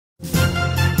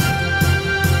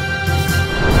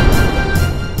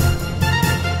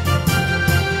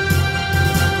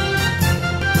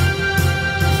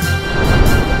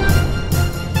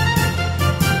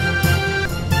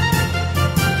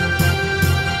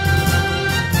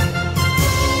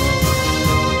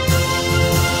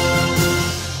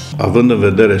Având în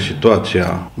vedere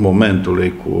situația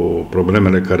momentului cu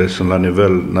problemele care sunt la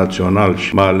nivel național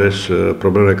și mai ales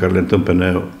problemele care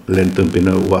le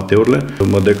întâmpină UAT-urile,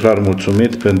 mă declar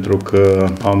mulțumit pentru că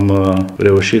am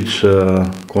reușit să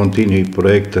continui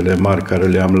proiectele mari care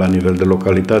le am la nivel de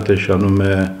localitate și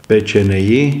anume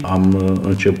PCNI. Am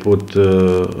început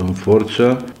în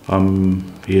forță, am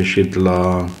ieșit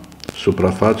la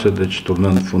suprafață, deci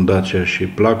turnând fundația și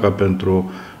placa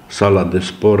pentru sala de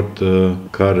sport,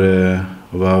 care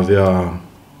va avea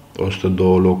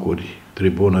 102 locuri,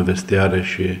 tribună, vestiare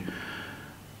și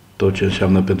tot ce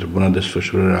înseamnă pentru buna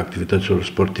desfășurare a activităților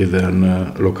sportive în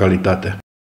localitate.